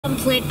Some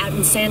plant out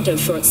in Santo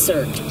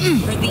short-circuit.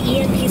 Heard the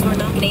EMPs were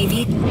knocking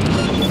AV.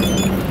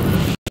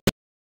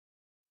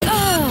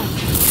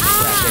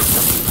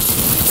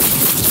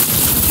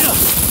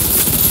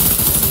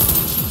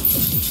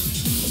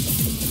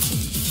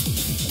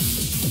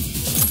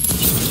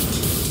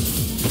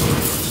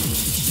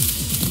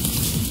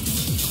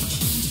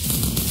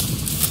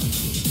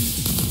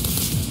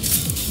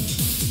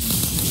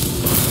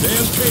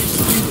 Damn case,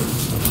 leader.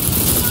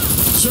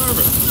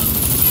 Server,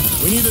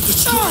 we need a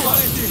destroyer.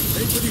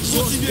 Pay for the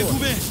exhaust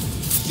port.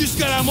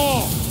 Jusqu'à la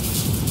mort.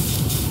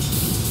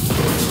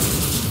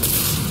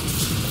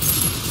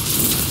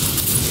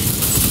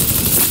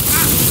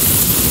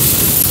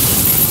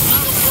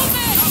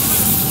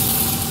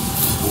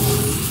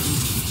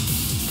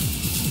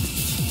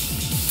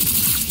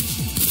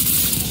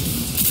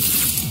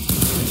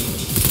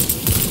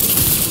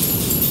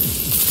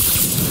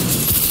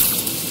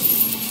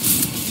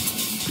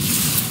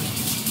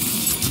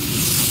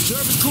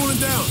 Server's cooling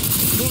down.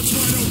 Door's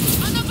wide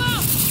open. En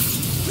avant!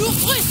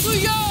 L'ouvre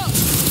souillard!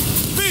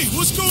 V,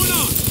 what's going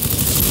on?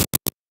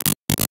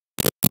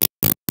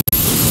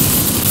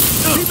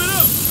 Keep it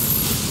up!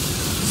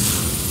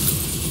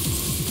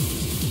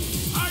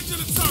 Eye to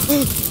the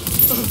turret!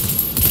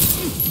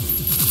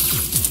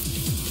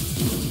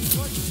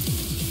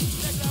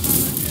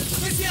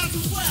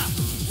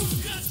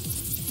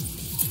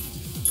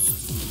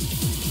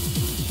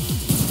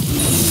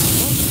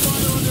 Open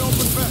fire on the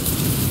open vent.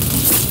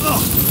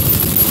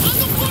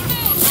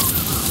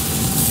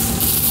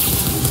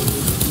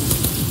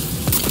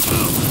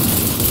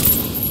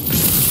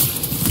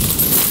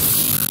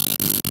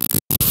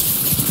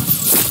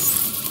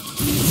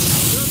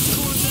 Server's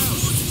cooling down.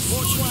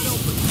 Port's wide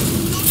open.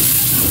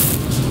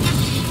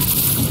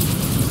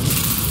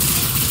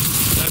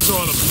 That's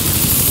all of them.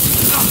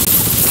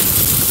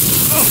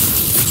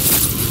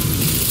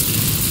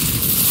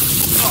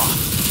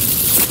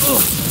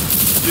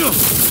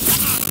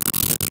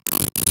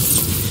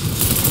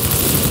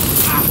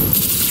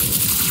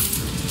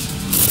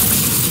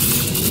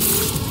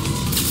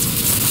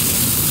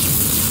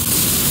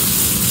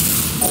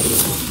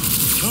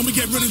 Time to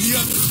get rid of the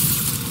others.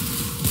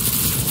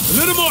 A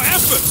little more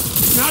effort.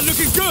 Not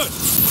looking good.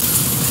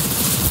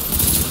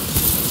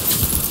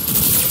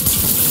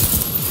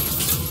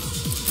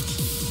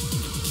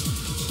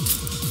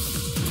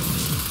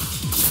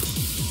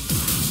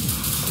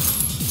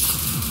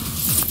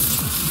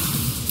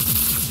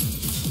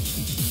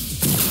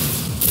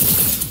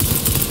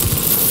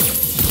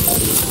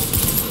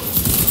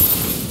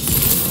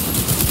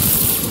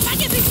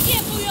 Dajcie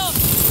wyście, wujo!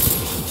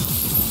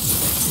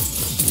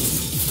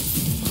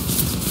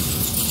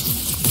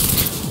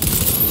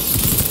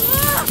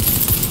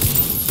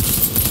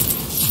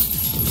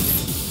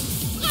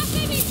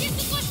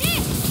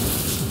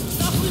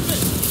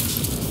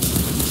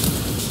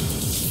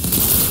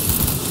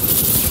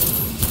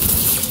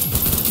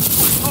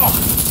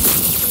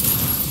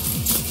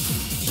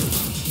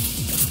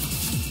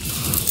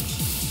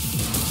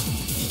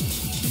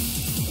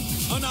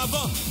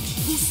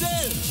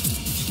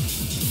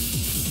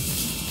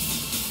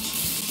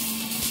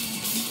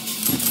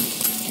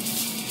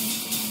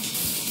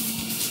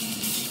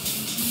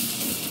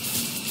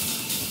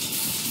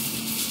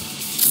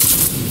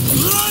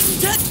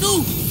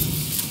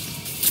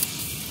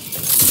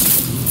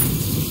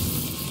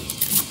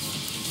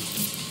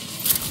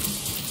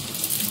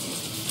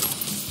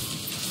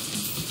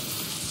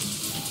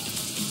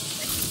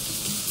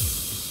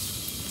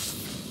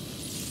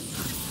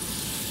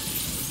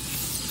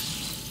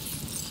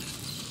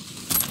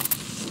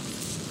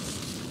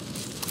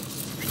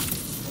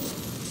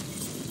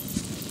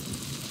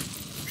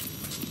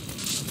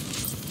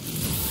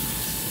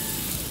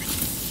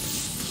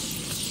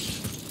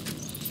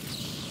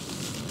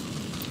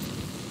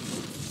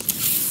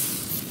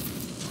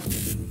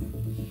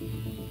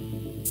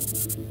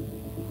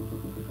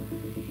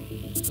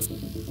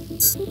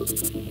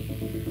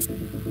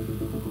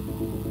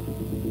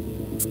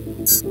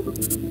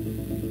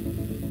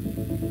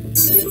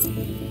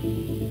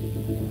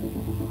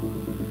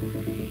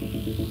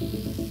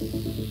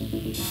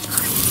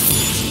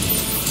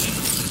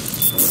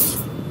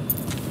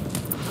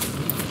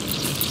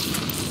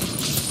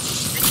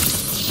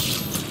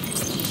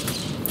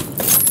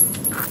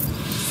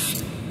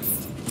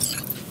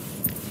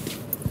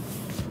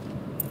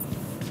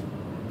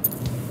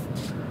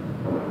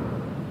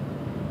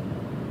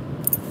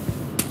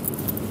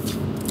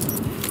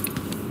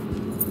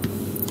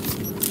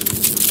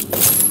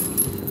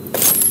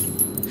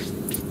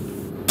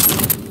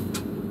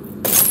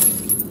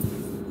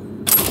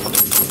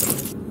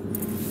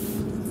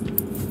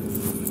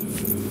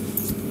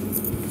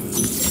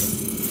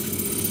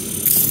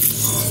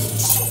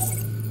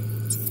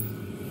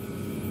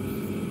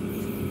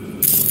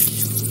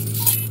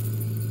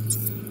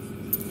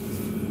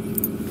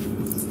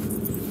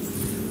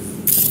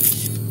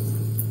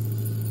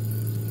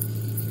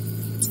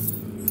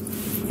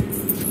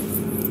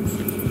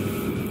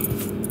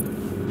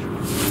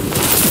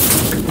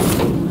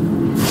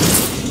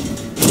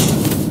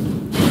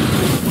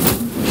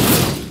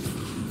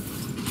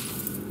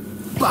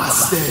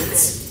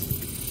 bastards!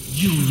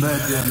 You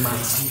murdered my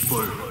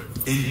people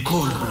in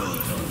cold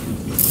blood.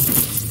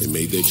 They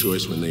made their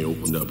choice when they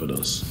opened up at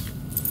us.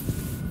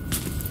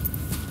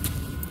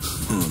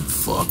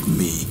 Fuck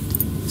me.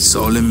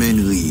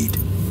 Solomon Reed.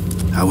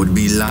 I would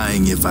be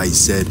lying if I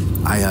said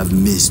I have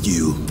missed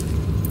you.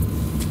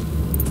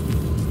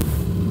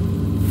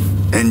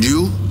 And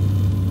you?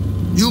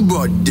 You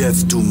brought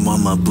death to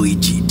Maman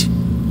Brigitte.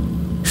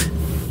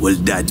 Will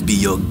that be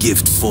your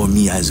gift for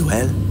me as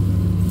well?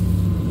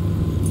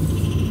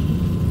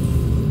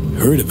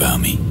 Heard about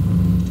me?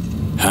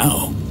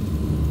 How?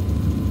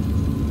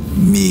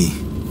 Me,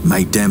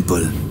 my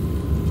temple.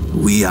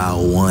 We are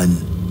one.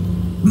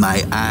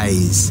 My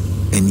eyes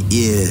and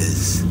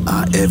ears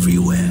are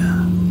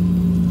everywhere.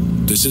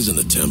 This isn't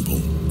a temple.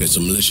 It's a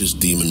malicious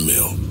demon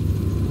mill.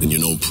 And you're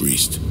no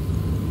priest.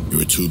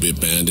 You're a two-bit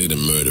bandit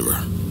and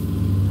murderer.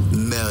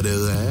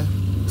 Murderer?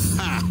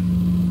 Ha!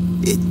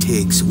 It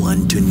takes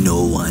one to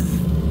know one.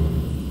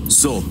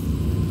 So,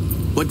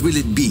 what will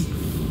it be?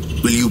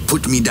 Will you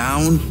put me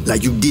down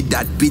like you did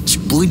that bitch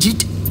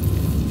Brigitte?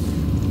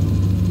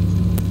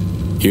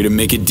 Here to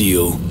make a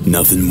deal,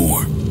 nothing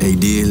more. A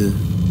deal?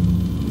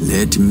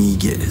 Let me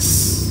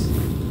guess.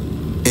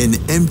 An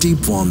empty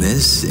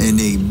promise and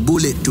a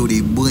bullet to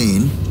the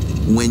brain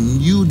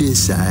when you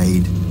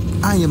decide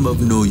I am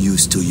of no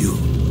use to you.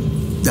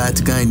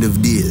 That kind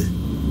of deal.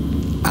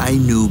 I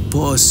knew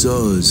poor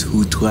souls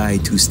who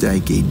tried to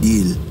strike a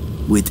deal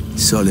with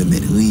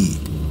Solomon Reed.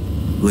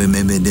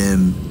 Remember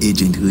them,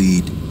 Agent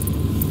Reed?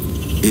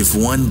 If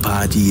one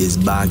party is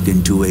backed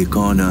into a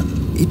corner,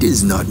 it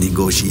is not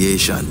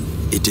negotiation.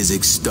 It is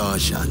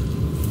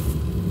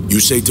extortion. You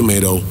say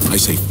tomato, I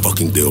say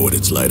fucking deal with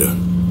it, Slider.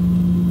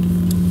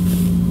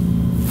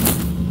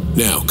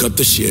 Now, cut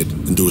the shit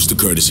and do us the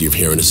courtesy of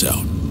hearing us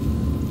out.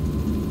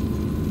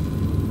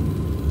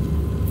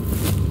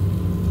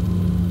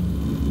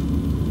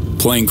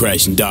 Plane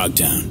crash in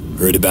Dogtown.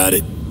 Heard about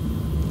it?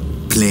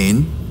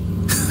 Plane?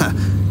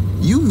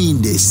 You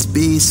mean the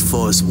Space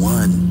Force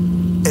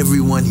One.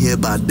 Everyone hear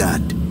about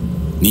that?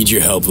 Need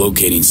your help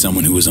locating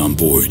someone who was on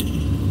board.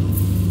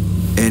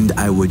 And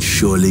I would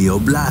surely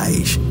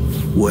oblige,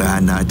 were I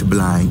not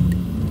blind,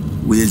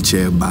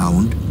 wheelchair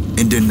bound,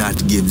 and do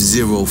not give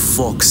zero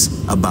fucks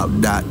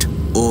about that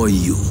or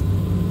you.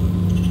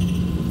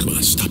 Come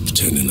on, stop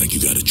pretending like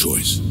you got a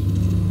choice.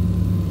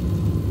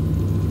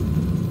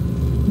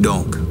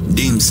 Donc,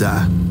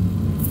 Dimsa,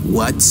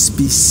 what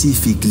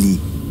specifically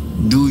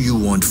do you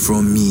want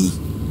from me?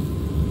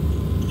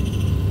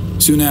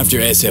 Soon after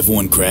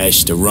SF-1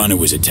 crashed, a runner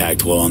was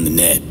attacked while on the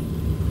net.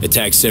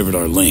 Attack severed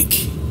our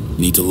link.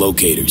 Need to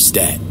locate her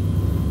stat.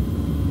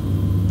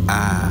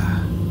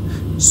 Ah,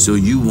 so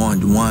you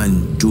want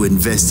one to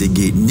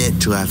investigate net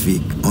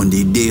traffic on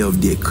the day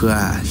of the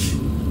crash?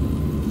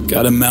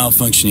 Got a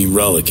malfunctioning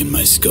relic in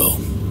my skull.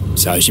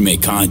 That's how she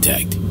made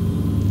contact.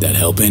 That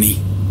help any?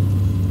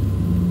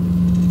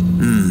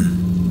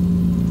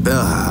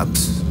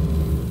 Perhaps.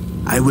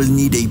 I will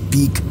need a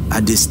peek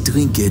at this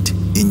trinket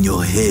in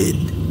your head.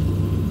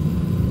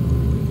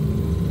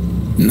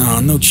 Nah,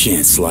 no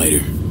chance,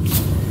 Slider.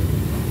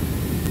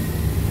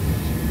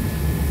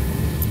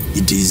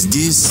 It is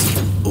this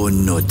or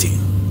nothing.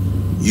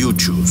 You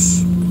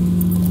choose.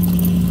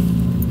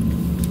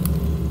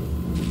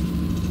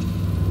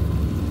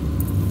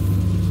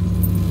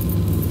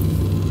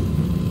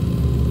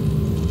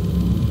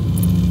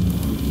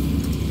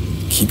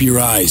 Keep your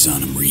eyes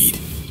on him, Reed.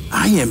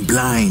 I am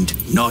blind,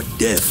 not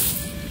deaf.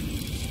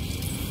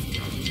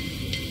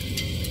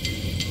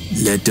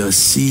 Let us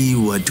see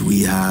what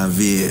we have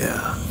here.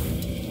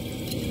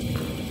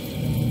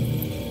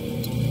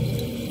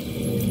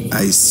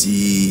 I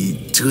see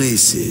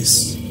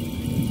traces,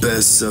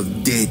 bursts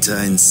of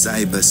data in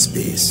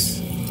cyberspace,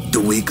 the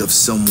wake of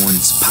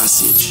someone's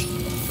passage.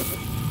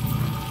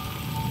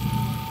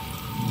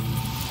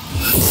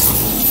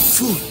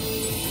 Food.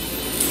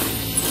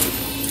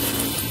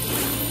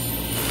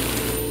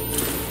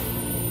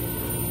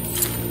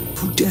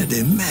 Who dare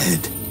they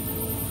mad?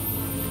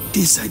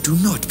 This I do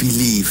not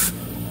believe.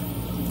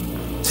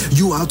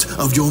 You out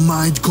of your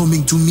mind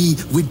coming to me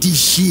with this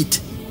shit?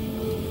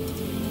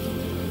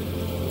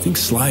 Think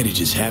Slider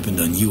just happened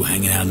on you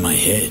hanging out in my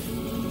head.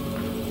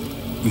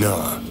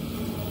 Nah,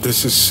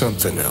 this is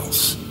something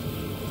else.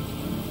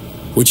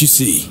 What you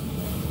see?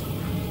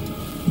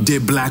 The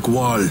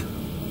Blackwall.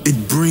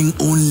 It bring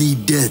only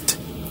death.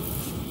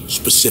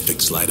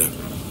 Specific, Slider.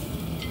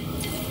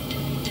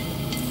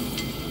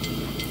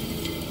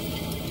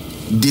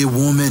 The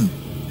woman.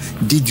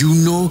 Did you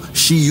know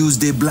she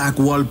used the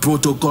Blackwall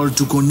protocol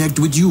to connect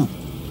with you?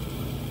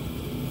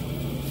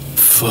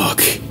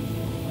 Fuck.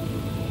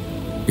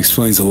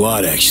 Explains a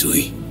lot,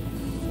 actually.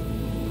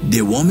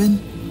 The woman?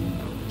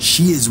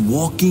 She is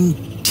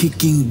walking,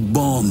 ticking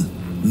bomb,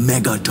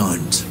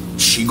 megatons.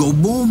 She go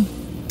boom,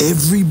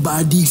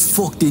 everybody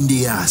fucked in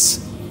the ass.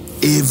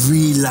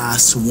 Every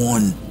last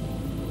one.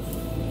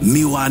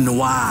 Miwa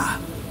Noir.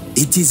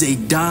 It is a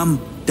dam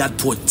that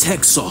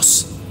protects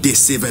us. The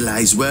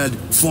civilized world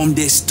from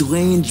the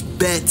strange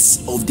beds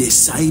of the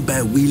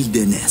cyber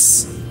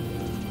wilderness.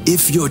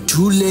 If your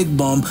two-leg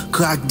bomb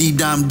crack the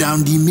dam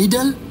down the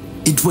middle,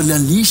 it will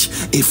unleash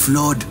a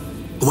flood,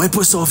 wipe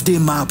us off the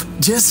map,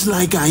 just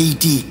like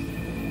Haiti.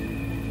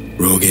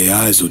 Rogue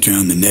AIs will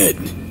drown the net,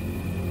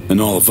 and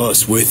all of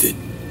us with it.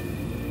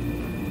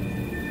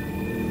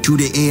 To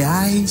the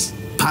AIs,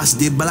 past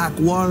the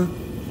Blackwall,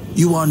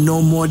 you are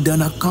no more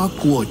than a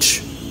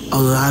cockroach,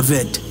 a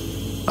rabbit,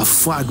 a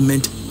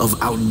fragment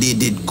of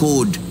outdated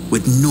code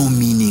with no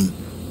meaning.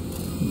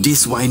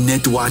 This why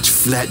NetWatch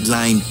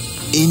flatline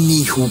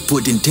any who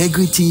put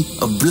integrity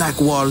of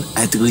Blackwall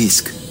at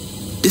risk.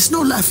 It's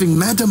no laughing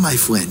matter, my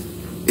friend.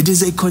 It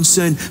is a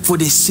concern for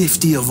the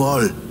safety of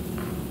all.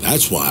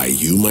 That's why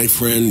you, my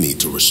friend, need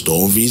to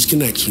restore V's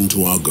connection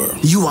to our girl.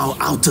 You are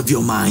out of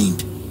your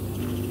mind.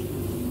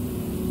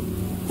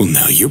 Well,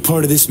 now you're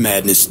part of this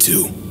madness,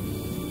 too.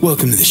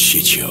 Welcome to the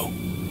shit show.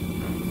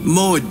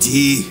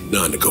 Morty.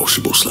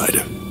 Non-negotiable,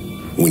 Slider.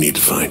 We need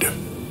to find her.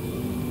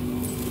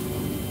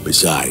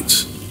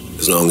 Besides,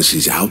 as long as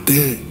she's out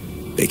there,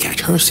 they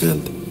catch her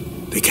scent,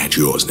 they catch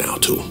yours now,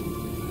 too.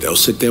 They'll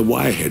set their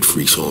wirehead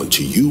freaks on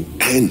to you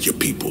and your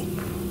people.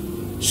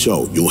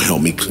 So, you'll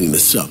help me clean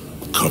this up,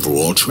 cover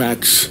all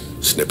tracks,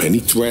 snip any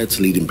threads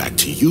leading back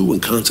to you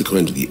and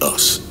consequently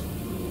us.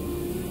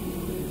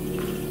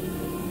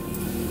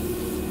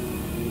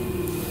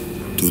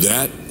 Do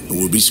that, and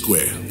we'll be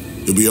square.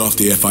 You'll be off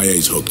the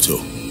FIA's hook,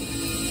 too.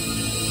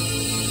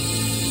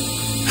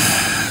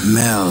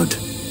 Meld,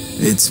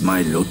 it's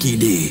my lucky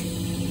day.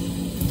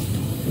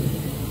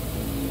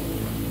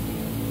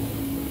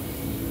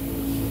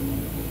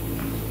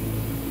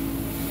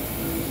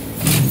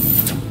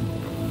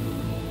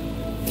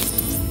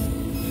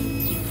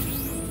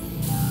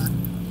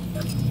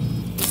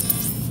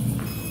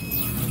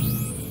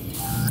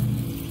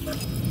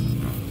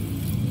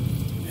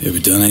 Ever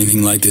done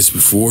anything like this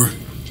before?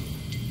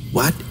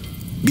 What?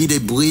 Be the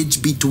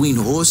bridge between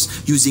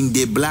hosts using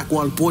the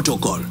Blackwall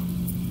protocol.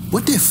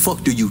 What the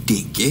fuck do you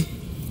think, eh?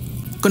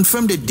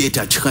 Confirm the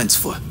data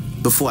transfer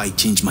before I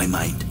change my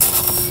mind.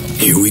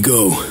 Here we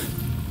go.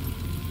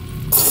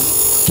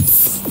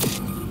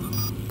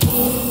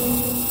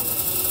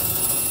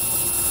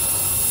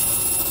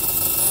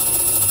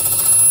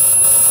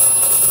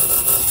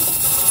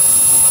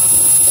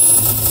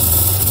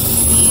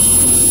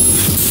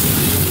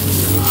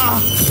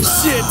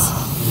 Shit!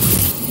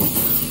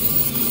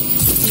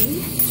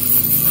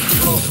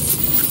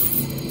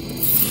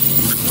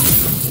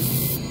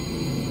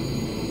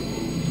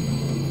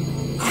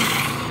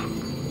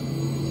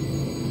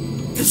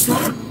 Is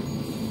that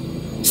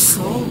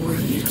so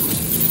rude?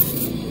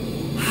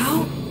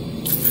 How?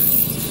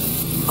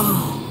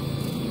 Oh,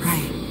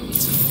 right.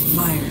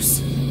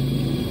 Myers.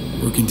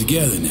 Working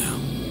together now.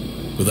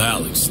 With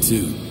Alex,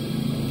 too.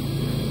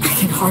 I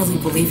can hardly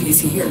believe he's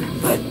here,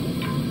 but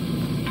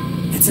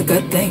it's a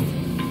good thing.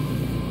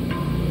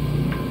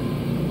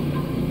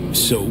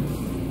 So,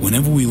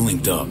 whenever we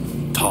linked up,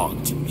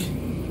 talked,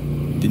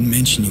 didn't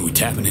mention you were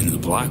tapping into the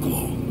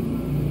Blackwall.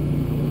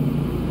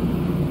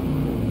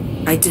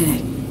 I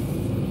didn't.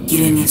 You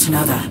didn't need to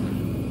know that.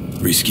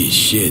 Risky as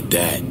shit,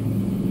 that.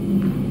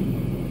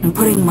 I'm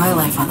putting my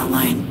life on the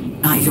line,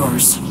 not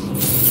yours.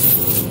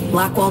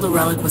 Blackwall the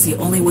Relic was the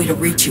only way to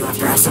reach you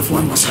after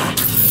SF-1 was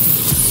hacked.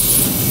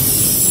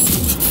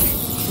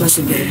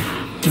 Listen, babe,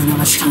 don't have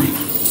much time.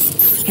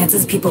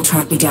 Hansen's people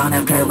tracked me down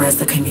after I rezzed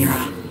the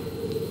Chimera.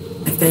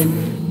 I've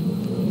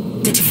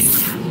been detained.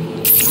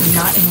 I'm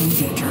not in any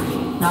danger.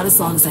 Not as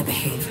long as I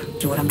behave.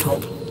 Do what I'm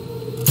told.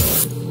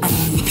 I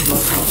need your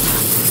help.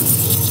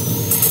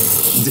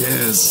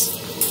 There's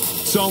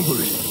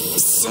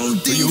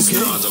something's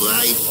not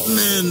right,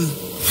 man.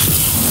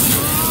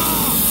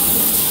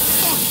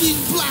 Fucking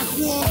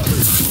Blackwall!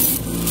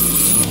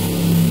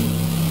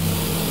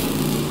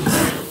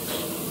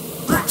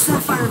 Black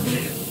Sapphire V.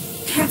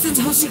 Hansen's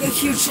hosting a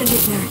huge shindig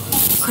there.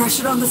 Crash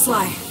it on the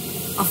sly.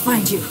 I'll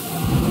find you.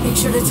 Make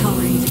sure to tell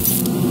Reed.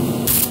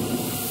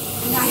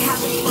 And I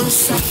haven't even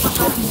set the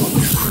button with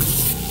my heart.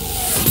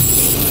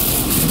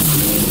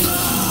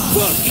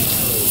 Fuck!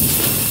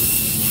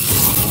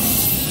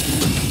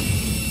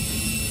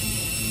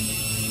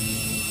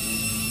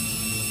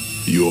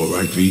 You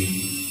alright, V?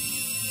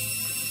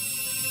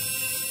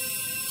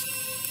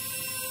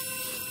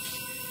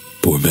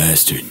 Poor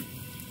bastard.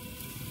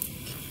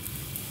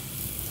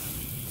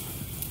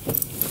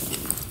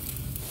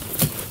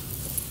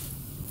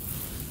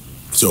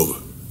 It's over.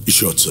 You're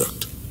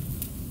short-circuited.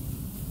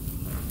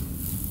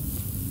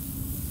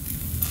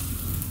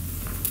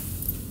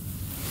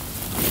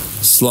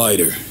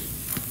 Slider.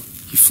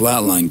 You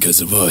flatlined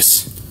because of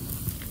us.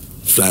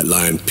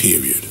 Flatline,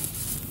 period.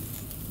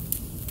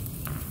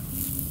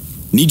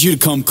 Need you to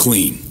come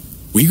clean.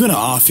 Were you gonna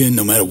off him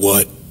no matter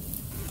what?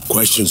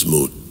 Question's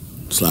moot.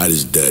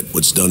 Slider's dead.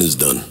 What's done is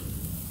done.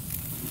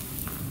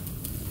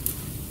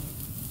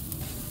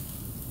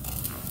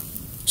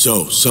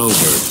 So,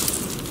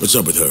 Songbird, what's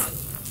up with her?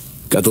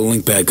 Got the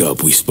link back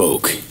up, we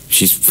spoke.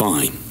 She's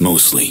fine,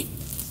 mostly.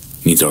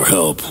 Needs our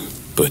help,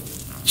 but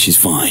She's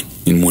fine,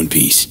 in one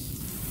piece.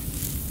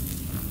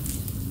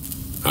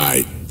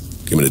 Alright,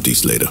 give me the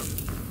deets later.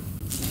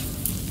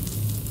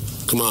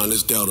 Come on,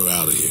 let's Delta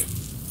out of here.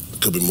 There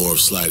could be more of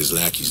Slider's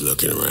lackeys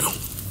lurking around.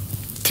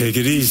 Take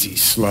it easy,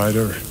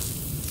 Slider.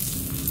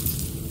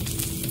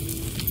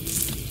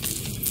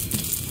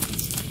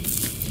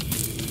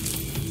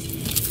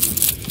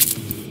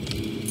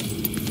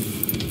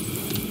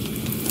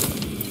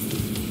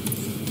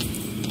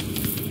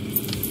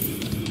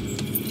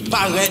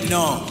 Arrête,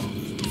 non.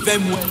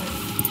 Fais-moi.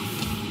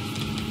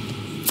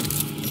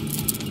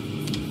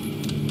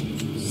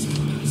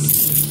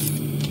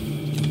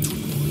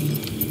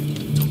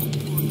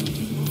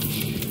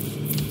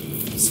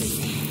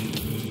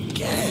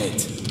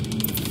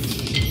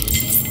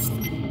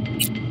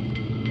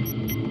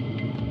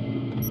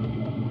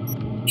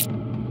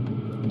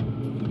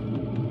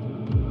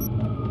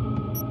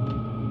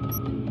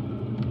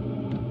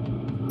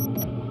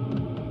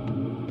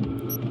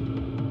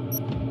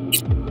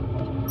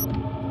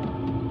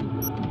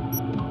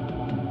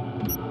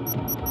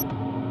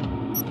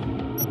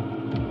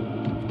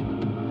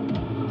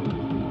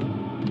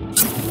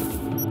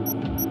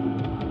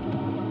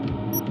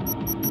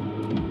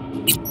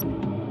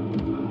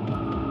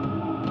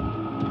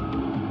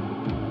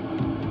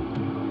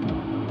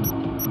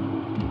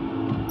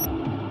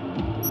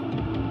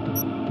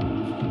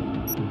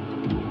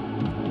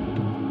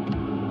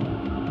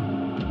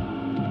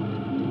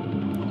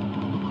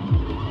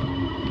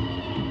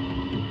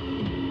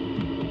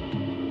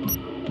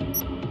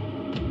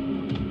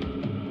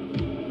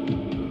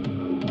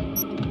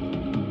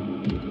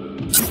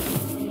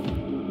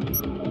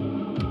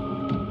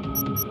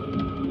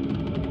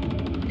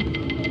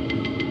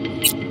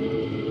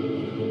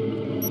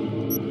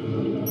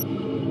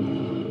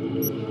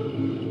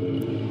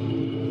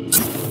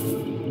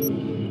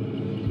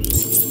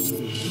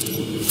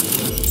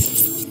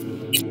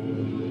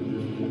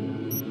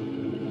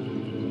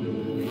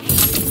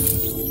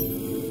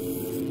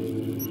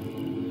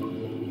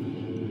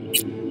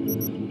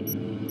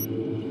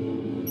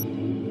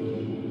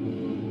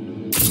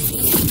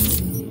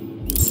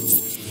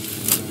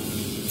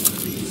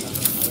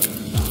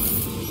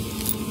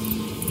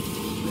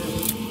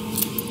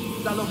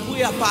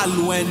 Pas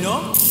loin,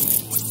 non?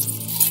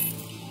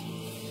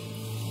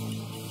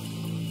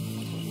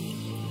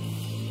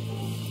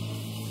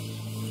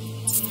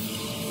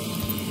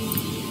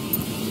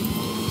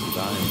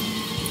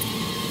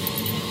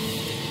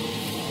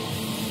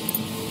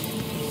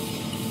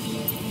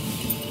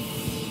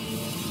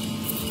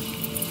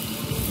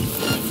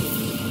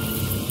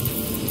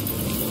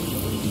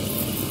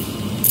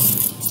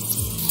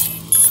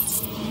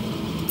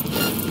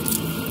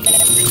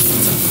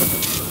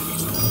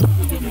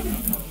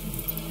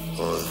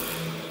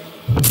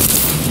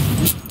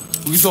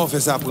 Ils ont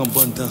fait ça pour un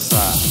bon temps, ça.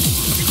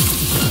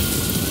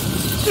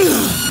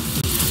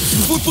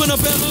 Vous prenez un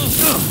paiement.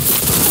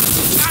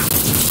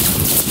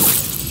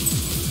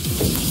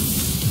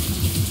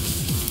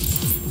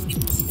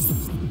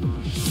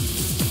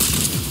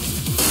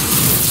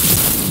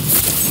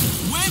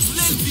 Ouais,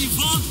 plein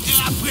vivant et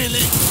après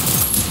les.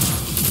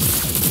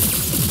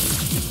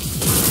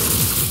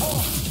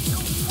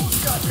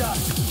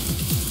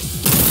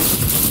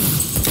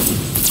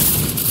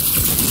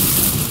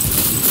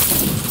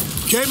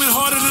 Came in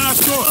harder than I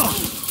thought.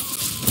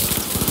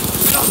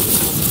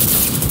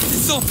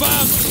 Ils sont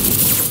femmes.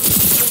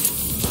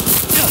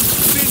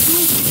 C'est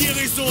nous qui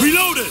guérissons.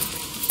 Reloaded!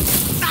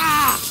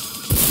 Ah!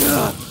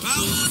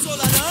 Parle sur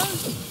la langue?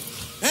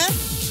 Hein?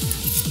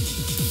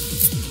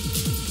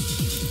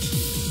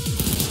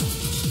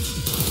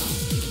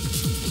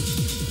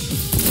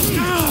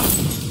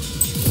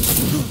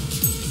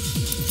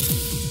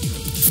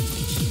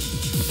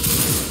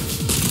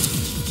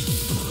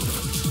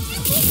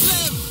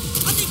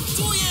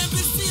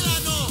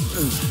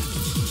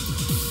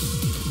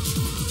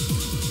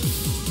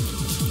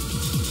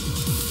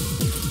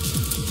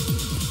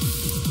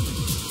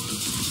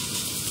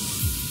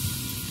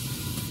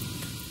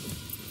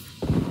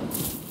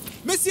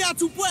 Mais c'est à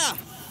tout point!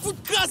 Vous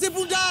crasez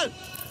boudal!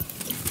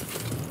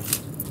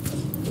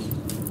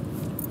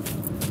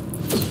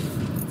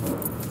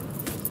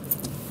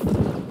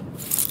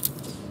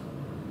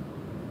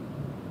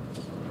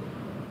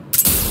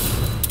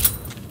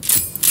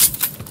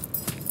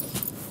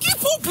 Quel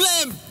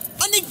problème?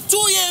 On est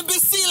tout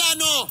imbécile là,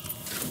 non?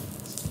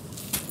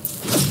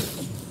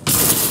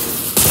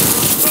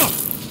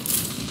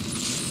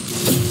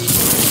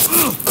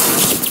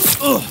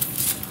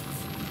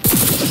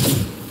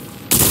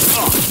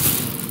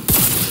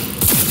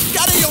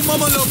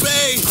 Maman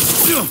l'obéit!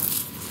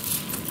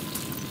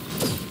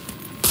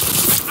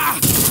 Ah!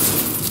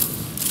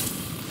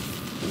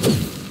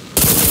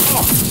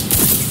 Oh!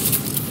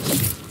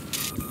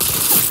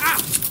 Ah!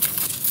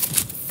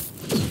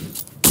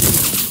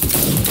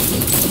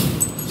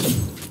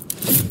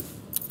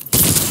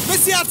 Mais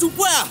c'est à tout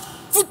point!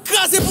 Vous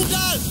crasez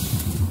boudal!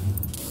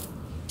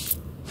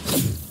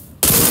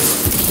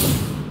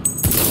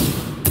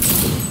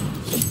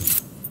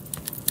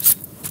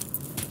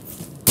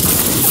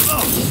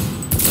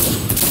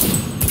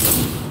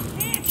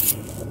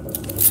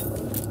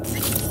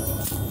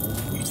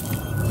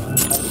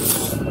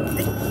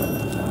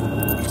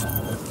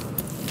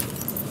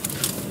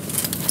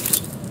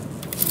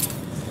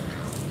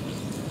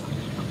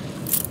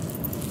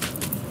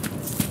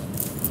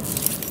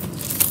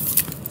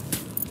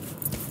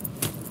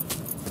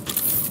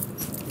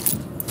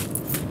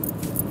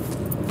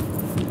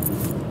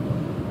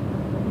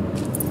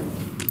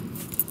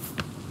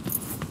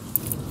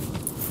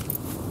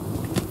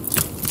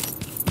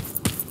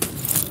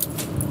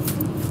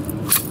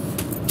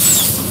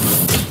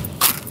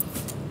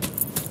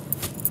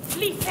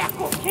 les faire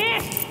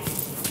confiance.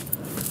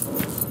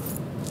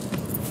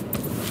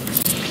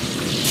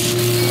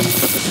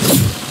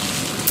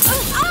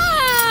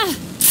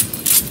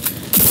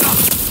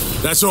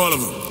 That's all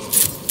of them.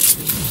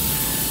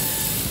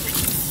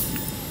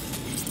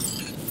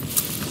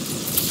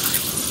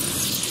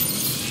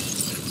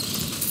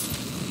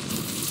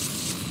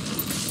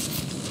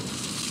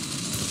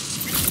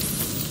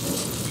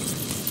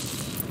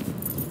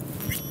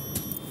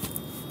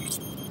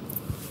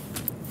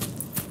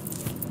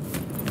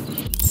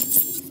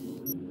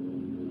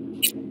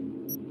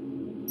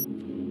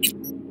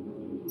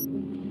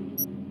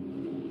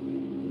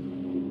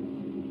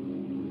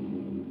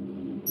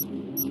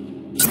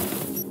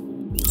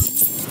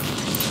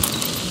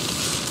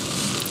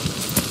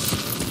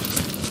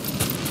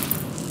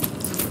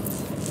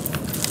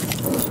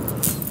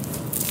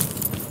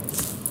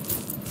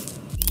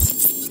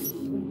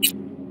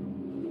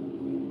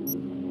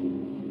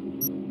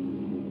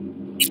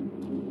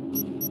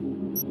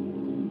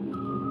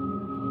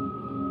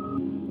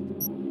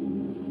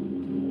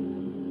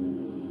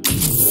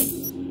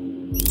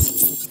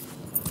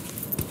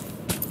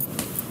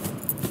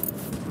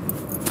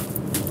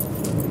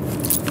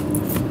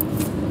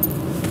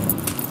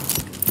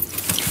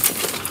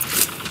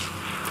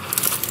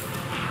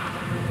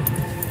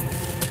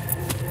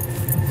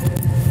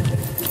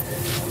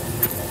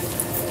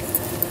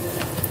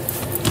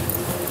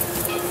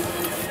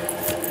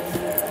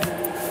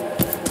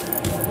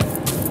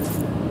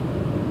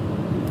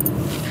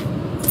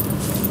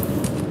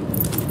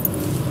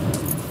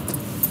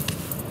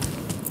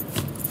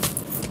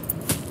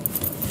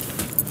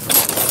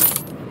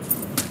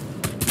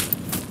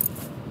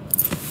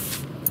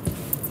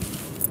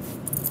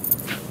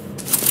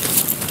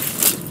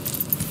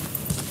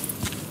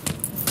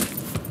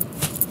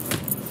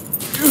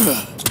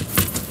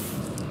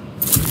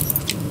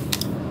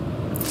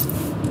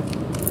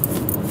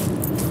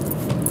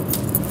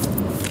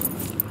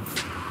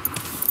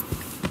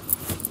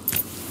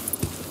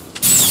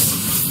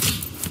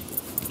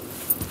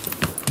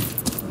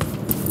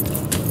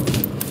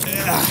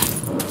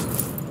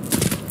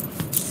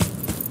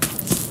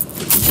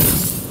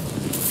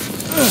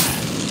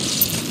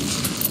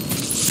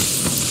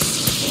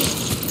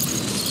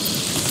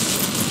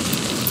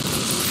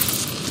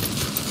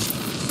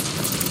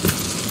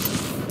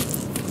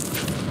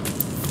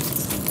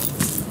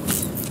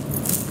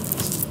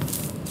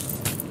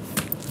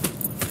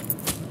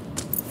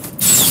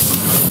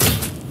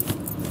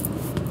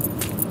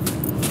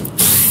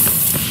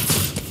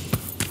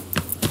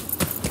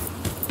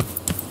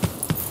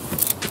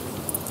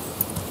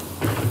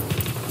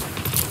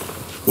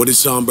 What did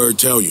Songbird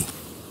tell you?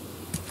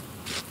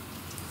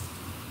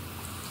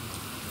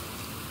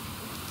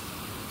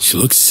 She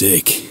looks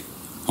sick.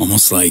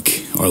 Almost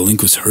like our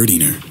link was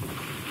hurting her.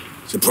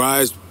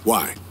 Surprised?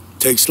 Why?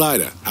 Take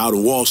Slider. Out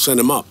of wall, send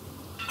him up.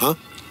 Huh?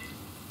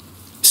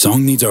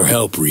 Song needs our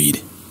help,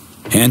 Reed.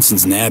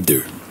 Hansen's nabbed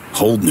her,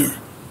 holding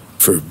her.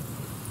 For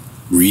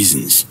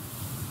reasons.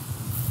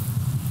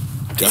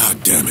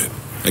 God damn it.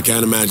 I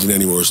can't imagine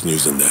any worse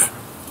news than that.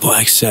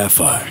 Black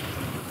Sapphire.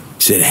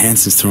 Said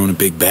Hansen's throwing a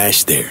big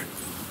bash there.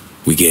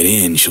 We get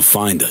in, she'll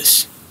find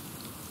us.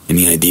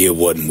 Any idea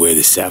what and where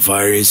the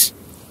Sapphire is?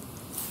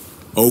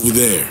 Over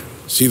there.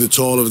 See the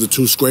taller of the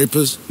two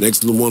scrapers?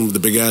 Next to the one with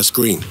the big-ass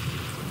screen.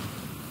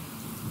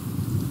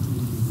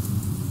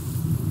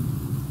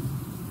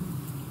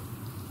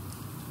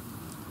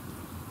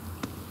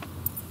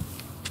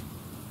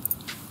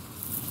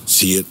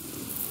 See it?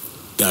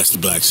 That's the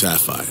Black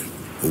Sapphire.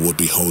 A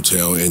would-be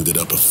hotel ended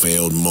up a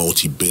failed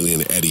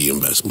multi-billion Eddie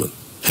investment.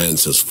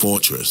 Hansen's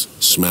fortress,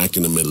 smack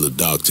in the middle of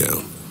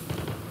Dogtown.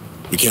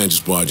 We can't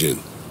just barge in.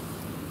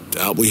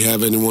 Doubt we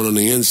have anyone on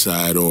the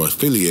inside or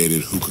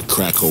affiliated who could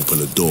crack open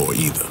the door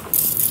either.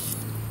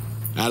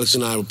 Alex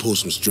and I will pull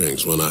some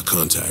strings, run our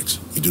contacts.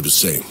 You do the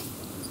same.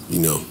 You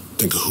know,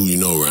 think of who you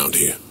know around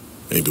here.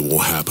 Maybe it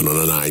won't happen on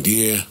an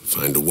idea,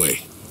 find a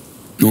way.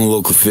 No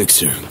local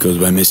fixer, goes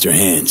by Mr.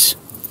 Hands.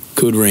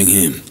 Could ring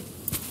him.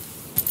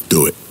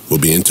 Do it. We'll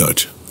be in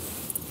touch.